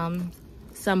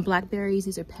 Some blackberries.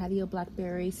 These are patio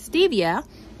blackberries. Stevia,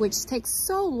 which takes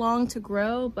so long to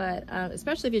grow, but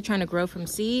especially if you're trying to grow from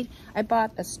seed. I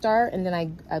bought a start, and then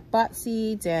I bought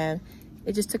seeds, and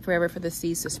it just took forever for the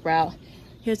seeds to sprout.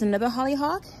 Here's another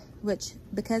hollyhock, which,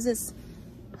 because it's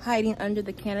hiding under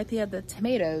the canopy of the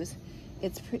tomatoes,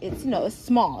 it's you know, it's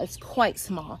small. It's quite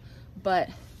small, but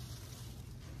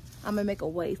I'm gonna make a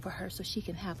way for her so she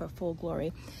can have her full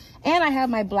glory. And I have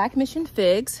my Black Mission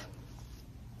figs.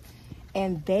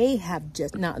 And they have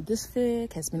just, now this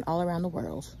fig has been all around the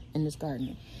world in this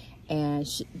garden. And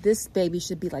this baby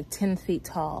should be like 10 feet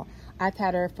tall. I've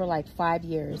had her for like 5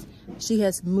 years. She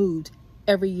has moved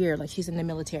every year like she's in the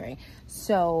military.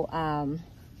 So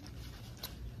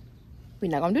we're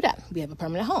not gonna do that. We have a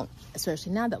permanent home,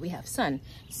 especially now that we have sun.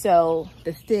 So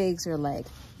the figs are like,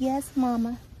 yes,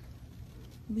 mama,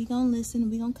 we gonna listen,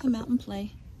 we gonna come out and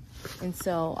play. And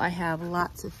so I have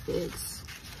lots of figs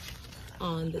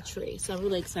on the tree, so I'm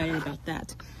really excited about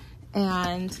that.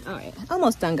 And all right,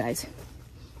 almost done, guys.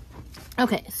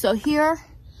 Okay, so here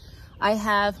I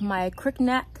have my crook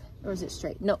neck, or is it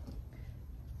straight? No,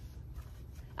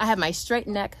 I have my straight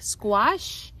neck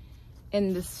squash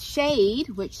in the shade,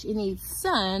 which it needs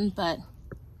sun, but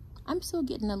I'm still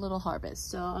getting a little harvest,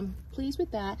 so I'm pleased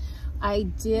with that. I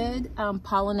did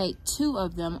pollinate 2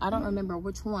 of them. I don't remember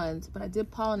which ones, but I did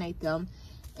pollinate them,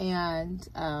 and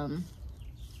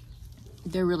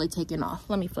they're really taking off.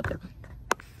 Let me flip it.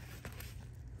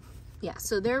 Yeah,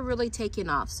 so they're really taking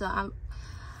off. So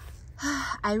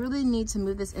I really need to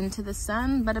move this into the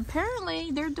sun, but apparently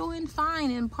they're doing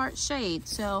fine in part shade.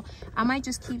 So I might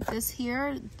just keep this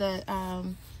here,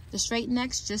 the straight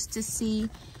necks, just to see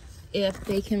if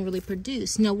they can really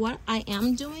produce. Now what I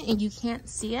am doing, and you can't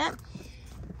see it,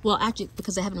 well, actually,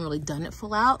 because I haven't really done it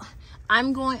full out,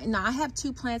 now I have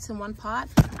 2 plants in one pot.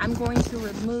 I'm going to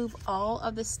remove all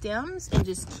of the stems and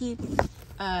just keep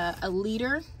a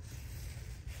leader,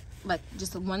 like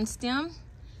just 1 stem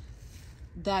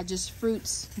that just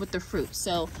fruits with the fruit.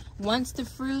 So once the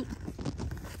fruit,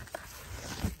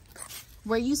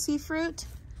 where you see fruit,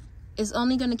 is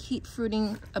only gonna keep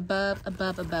fruiting above.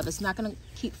 It's not gonna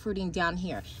keep fruiting down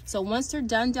here. So once they're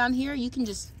done down here, you can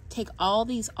just take all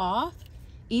these off,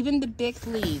 even the big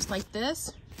leaves like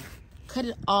this, cut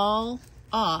it all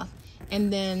off,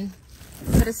 and then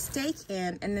put a stake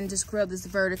in, and then just grow this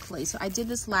vertically. So I did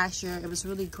this last year. It was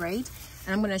really great,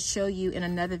 and I'm going to show you in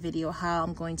another video how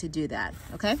I'm going to do that.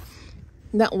 Okay,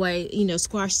 that way, you know,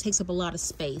 squash takes up a lot of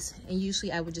space, and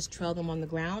usually I would just trail them on the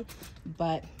ground,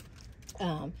 but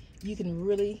you can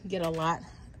really get a lot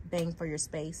bang for your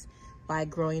space by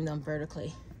growing them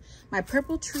vertically. My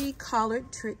purple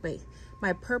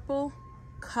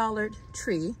collared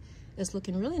tree is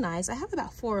looking really nice. I have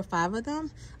about 4 or 5 of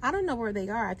them. I don't know where they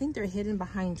are. I think they're hidden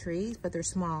behind trees, but they're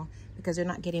small because they're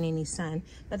not getting any sun.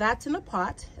 But that's in a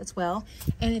pot as well.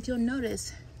 And if you'll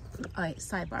notice, all right,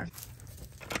 sidebar.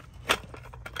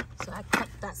 So I cut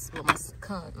that, well,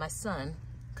 my son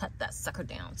cut that sucker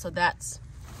down. So that's,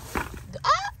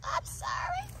 I'm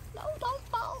sorry. No, don't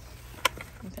fall.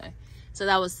 Okay. So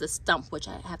that was the stump, which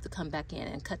I have to come back in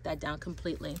and cut that down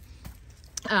completely.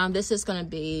 This is going to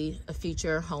be a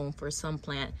future home for some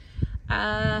plant.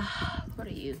 What are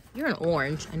you? You're an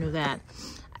orange. I know that.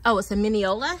 Oh, it's a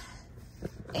Mineola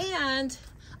and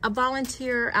a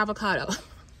volunteer avocado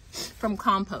from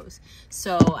compost.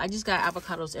 So I just got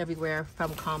avocados everywhere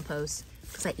from compost.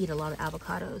 because I eat a lot of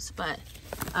avocados. But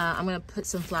I'm gonna put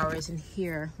some flowers in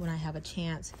here when I have a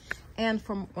chance, and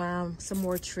from some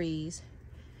more trees.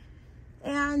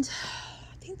 And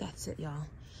I think that's it, y'all.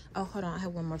 Oh, hold on, I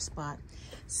have one more spot.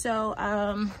 So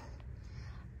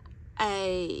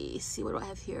I see, what do I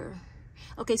have here?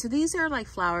 Okay, so these are like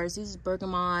flowers. This is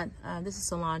bergamot, this is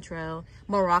cilantro,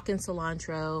 Moroccan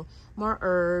cilantro, more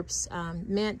herbs,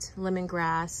 mint,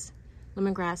 lemongrass,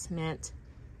 mint,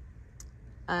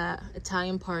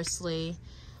 Italian parsley,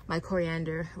 my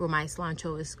coriander, or my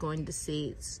cilantro is going to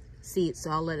seeds, so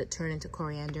I'll let it turn into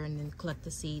coriander and then collect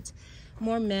the seeds.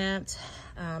 More mint,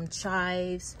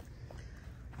 chives,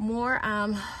 more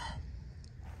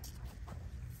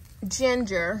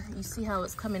ginger. You see how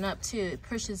it's coming up too. It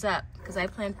pushes up because I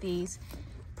plant these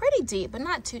pretty deep, but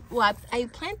not too well. I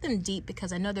plant them deep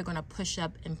because I know they're going to push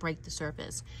up and break the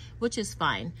surface, which is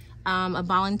fine. A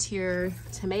volunteer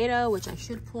tomato, which I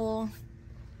should pull.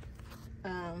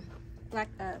 That's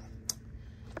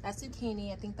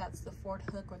zucchini. I think that's the Fort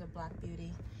Hook or the Black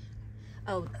Beauty.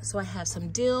 Oh, so I have some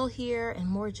dill here and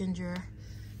more ginger.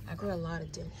 I grow a lot of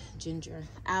ginger.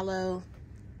 Aloe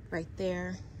right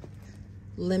there.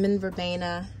 Lemon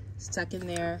verbena stuck in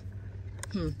there.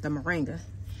 The moringa.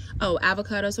 Oh,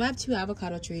 avocado. So I have 2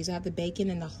 avocado trees. I have the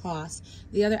bacon and the Haas.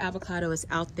 The other avocado is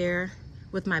out there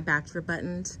with my backdoor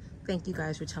buttons. Thank you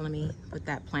guys for telling me what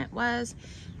that plant was.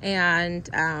 And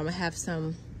I have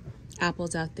some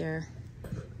apples out there.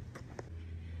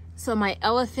 So my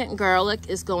elephant garlic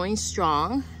is going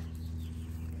strong.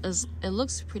 It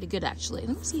looks pretty good, actually.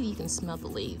 Let me see if you can smell the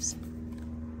leaves.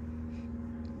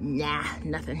 Nah,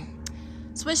 nothing.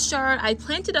 Swiss chard, I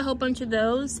planted a whole bunch of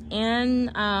those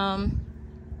in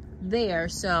there,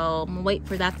 so I'm gonna wait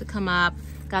for that to come up.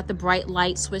 Got the bright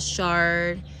light Swiss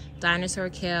chard, dinosaur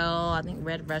kale, I think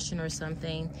red Russian or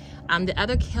something. The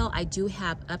other kale I do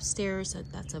have upstairs, so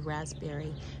that's a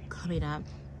raspberry coming up.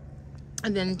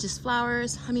 And then just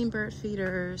flowers, hummingbird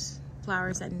feeders,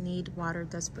 flowers that need water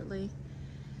desperately.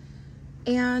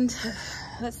 And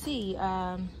let's see,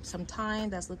 some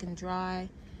thyme that's looking dry.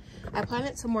 I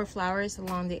planted some more flowers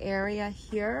along the area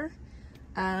here.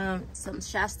 Some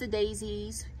Shasta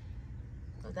daisies.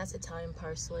 Oh, that's Italian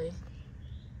parsley.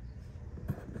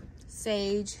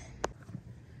 Sage.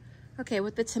 Okay,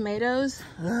 with the tomatoes,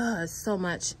 so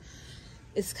much.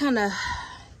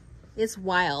 It's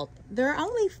wild. There are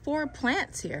only 4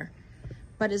 plants here,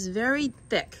 but it's very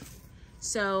thick.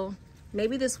 So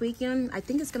maybe this weekend, I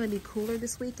think it's gonna be cooler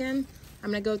this weekend. I'm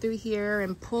gonna go through here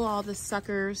and pull all the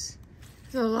suckers.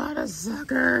 There's a lot of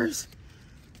suckers.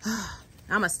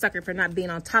 I'm a sucker for not being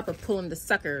on top of pulling the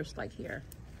suckers like here.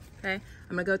 Okay,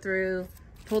 I'm gonna go through,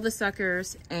 pull the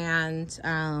suckers, and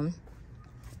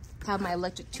have my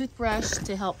electric toothbrush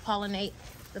to help pollinate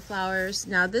the flowers.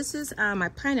 Now this is my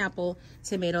pineapple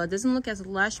tomato. It doesn't look as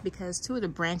lush because 2 of the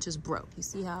branches broke. You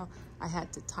see how I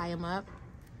had to tie them up?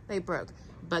 They broke,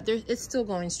 but it's still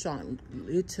going strong.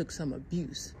 It took some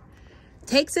abuse.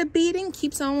 Takes a beating,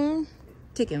 keeps on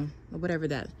ticking, or whatever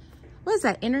that. What is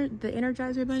that? The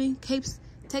Energizer Bunny?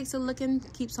 Takes a licking,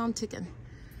 keeps on ticking.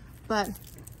 But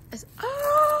it's,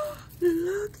 oh,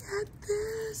 look at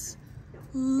this.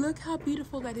 Look how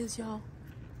beautiful that is, y'all.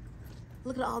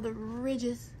 Look at all the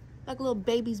ridges, like a little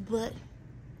baby's butt.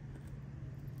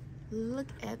 Look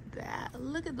at that.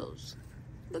 Look at those.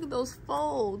 Look at those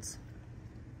folds.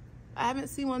 I haven't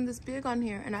seen one this big on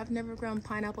here, and I've never grown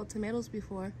pineapple tomatoes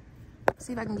before. Let's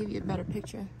see if I can give you a better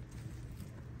picture.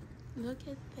 Look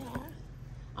at that.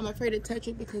 I'm afraid to touch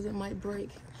it because it might break.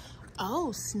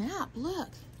 Oh, snap, look.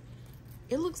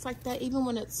 It looks like that even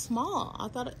when it's small. I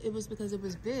thought it was because it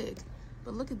was big,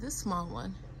 but look at this small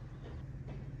one.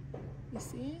 You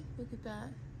see? Look at that.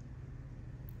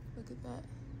 Look at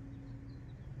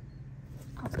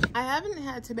that. I haven't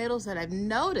had tomatoes that I've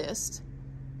noticed.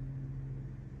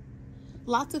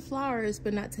 Lots of flowers,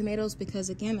 but not tomatoes because,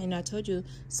 again, I know I told you,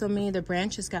 so many of the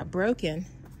branches got broken.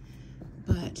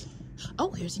 But,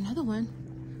 oh, here's another one.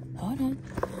 Hold on.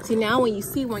 See, now when you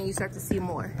see one, you start to see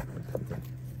more.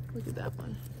 Look at that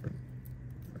one.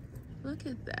 Look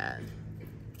at that.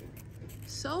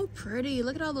 So pretty.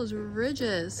 Look at all those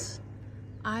ridges.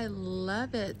 I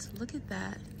love it. Look at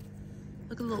that.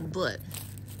 Look at the little butt.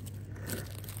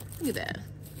 Look at that.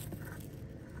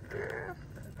 Girl,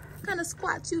 what kind of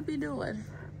squats you be doing?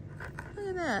 Look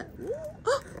at that.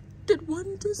 Oh, did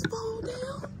one just fall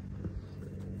down?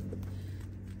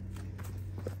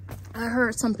 I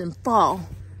heard something fall.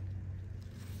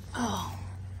 Oh,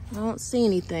 I don't see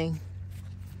anything.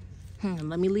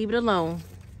 Let me leave it alone.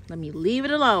 Let me leave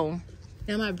it alone.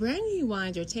 Now my brand new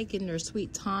wines are taking their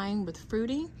sweet time with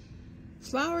fruiting.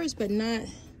 Flowers, but not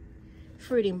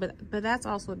fruiting, but that's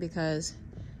also because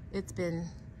it's been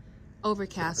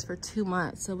overcast for 2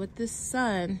 months. So with this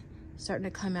sun starting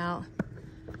to come out,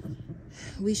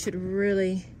 we should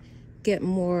really get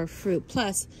more fruit.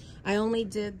 Plus, I only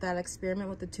did that experiment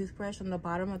with the toothbrush on the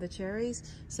bottom of the cherries,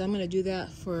 so I'm gonna do that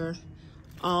for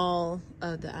all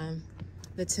of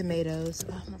the tomatoes.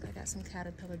 Oh look, I got some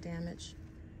caterpillar damage.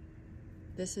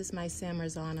 This is my San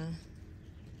Marzano.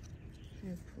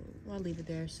 I'll leave it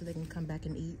there so they can come back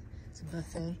and eat. It's a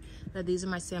buffet. But these are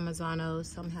my San Marzanos,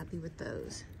 so I'm happy with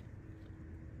those.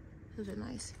 Those are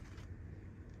nice.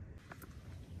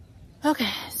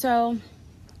 Okay, so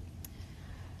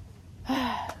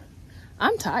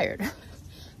I'm tired,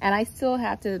 and I still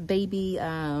have to baby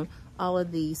all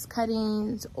of these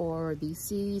cuttings or these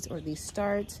seeds or these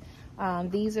starts.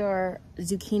 These are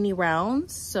zucchini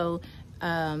rounds, so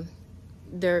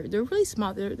they're really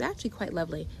small. They're actually quite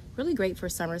lovely. Really great for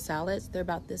summer salads. They're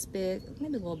about this big,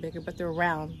 maybe a little bigger, but they're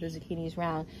round. The zucchini's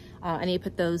round. And you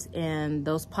put those in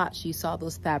those pots. You saw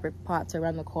those fabric pots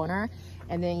around the corner.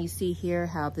 And then you see here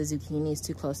how the zucchini is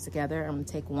too close together. I'm gonna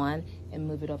take one and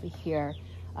move it over here.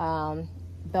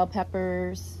 Bell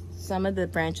peppers, some of the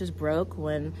branches broke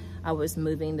when I was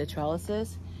moving the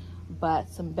trellises, but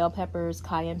some bell peppers,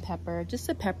 cayenne pepper, just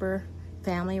a pepper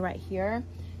family right here.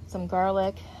 Some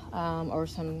garlic, or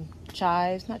some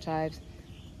chives, not chives.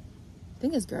 I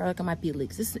think it's garlic, it might be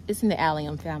leeks. It's in the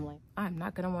allium family. I'm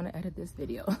not gonna wanna edit this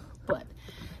video, but.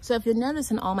 So if you notice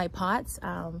in all my pots,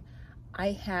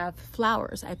 I have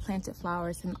flowers. I planted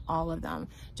flowers in all of them,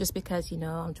 just because, you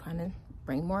know, I'm trying to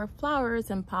bring more flowers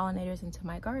and pollinators into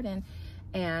my garden.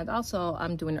 And also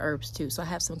I'm doing herbs too. So I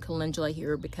have some calendula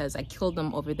here because I killed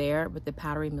them over there with the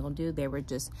powdery mildew. They were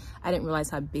just, I didn't realize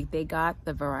how big they got,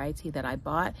 the variety that I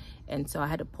bought. And so I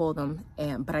had to pull them.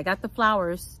 But I got the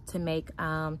flowers to make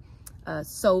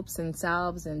soaps and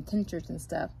salves and tinctures and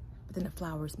stuff. But then the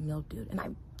flowers mildewed and I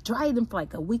dried them for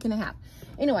like a week and a half.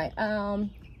 Anyway,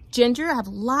 ginger, I have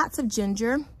lots of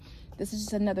ginger. This is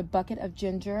just another bucket of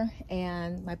ginger,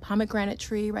 and my pomegranate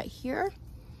tree right here,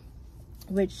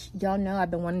 which y'all know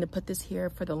I've been wanting to put this here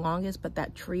for the longest, but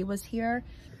that tree was here.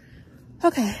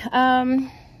 Okay,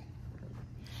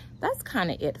 that's kind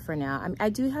of it for now. I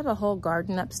do have a whole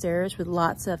garden upstairs with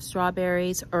lots of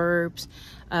strawberries, herbs,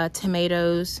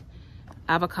 tomatoes,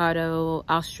 avocado,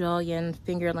 Australian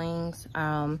fingerlings,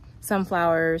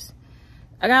 sunflowers.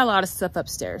 I got a lot of stuff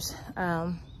upstairs.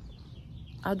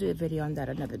 I'll do a video on that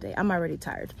another day. I'm already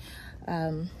tired.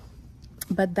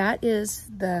 But that is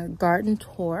the garden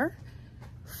tour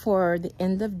for the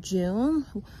end of June.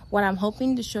 What I'm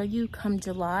hoping to show you come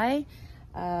July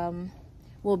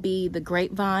will be the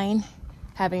grapevine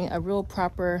having a real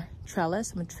proper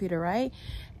trellis. I'm gonna treat it right.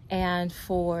 And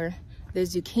for the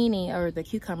zucchini or the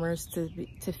cucumbers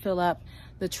to fill up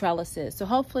the trellises. So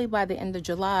hopefully by the end of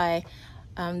July,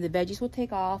 the veggies will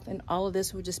take off and all of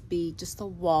this will just be just a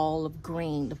wall of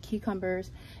green, of cucumbers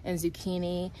and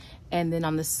zucchini. And then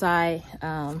on the side,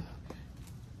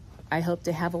 I hope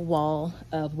to have a wall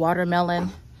of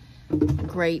watermelon,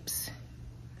 grapes,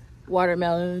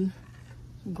 watermelon,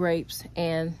 grapes,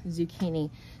 and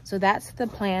zucchini. So that's the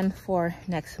plan for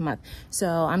next month. So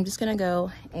I'm just gonna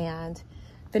go and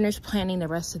finish planting the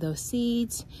rest of those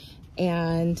seeds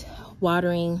and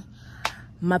watering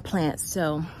my plants.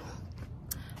 So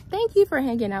thank you for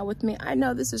hanging out with me. I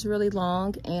know this is really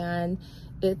long and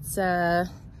it's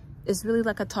really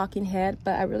like a talking head,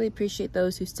 but I really appreciate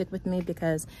those who stick with me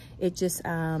because it just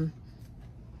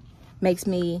makes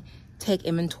me take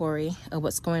inventory of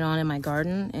what's going on in my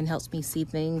garden and helps me see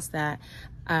things that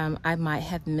I might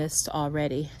have missed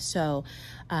already. So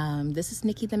this is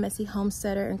Nikki the Messy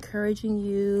Homesteader, encouraging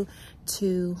you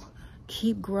to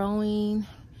keep growing,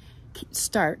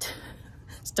 start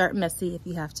messy if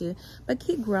you have to, but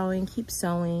keep growing, keep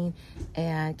sowing,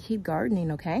 and keep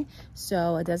gardening, okay?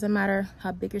 So it doesn't matter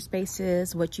how big your space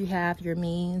is, what you have, your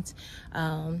means.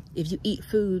 If you eat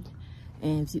food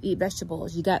and if you eat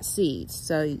vegetables, you got seeds.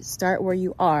 So you start where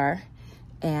you are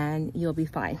and you'll be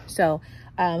fine. So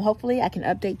hopefully I can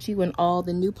update you on all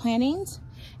the new plantings,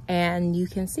 and you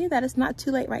can see that it's not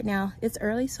too late right now. It's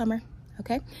early summer,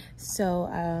 okay? So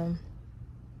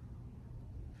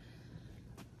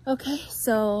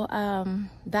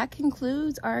that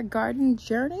concludes our garden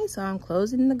journey. So I'm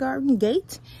closing the garden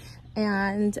gate,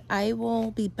 and I will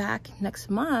be back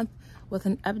next month with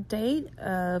an update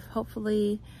of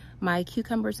hopefully my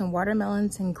cucumbers and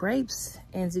watermelons and grapes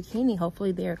and zucchini.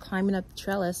 Hopefully they're climbing up the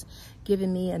trellis,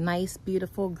 giving me a nice,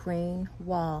 beautiful green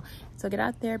wall. So get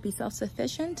out there, be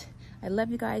self-sufficient. I love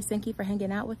you guys. Thank you for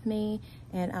hanging out with me,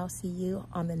 and I'll see you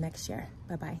on the next share.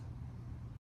 Bye-bye.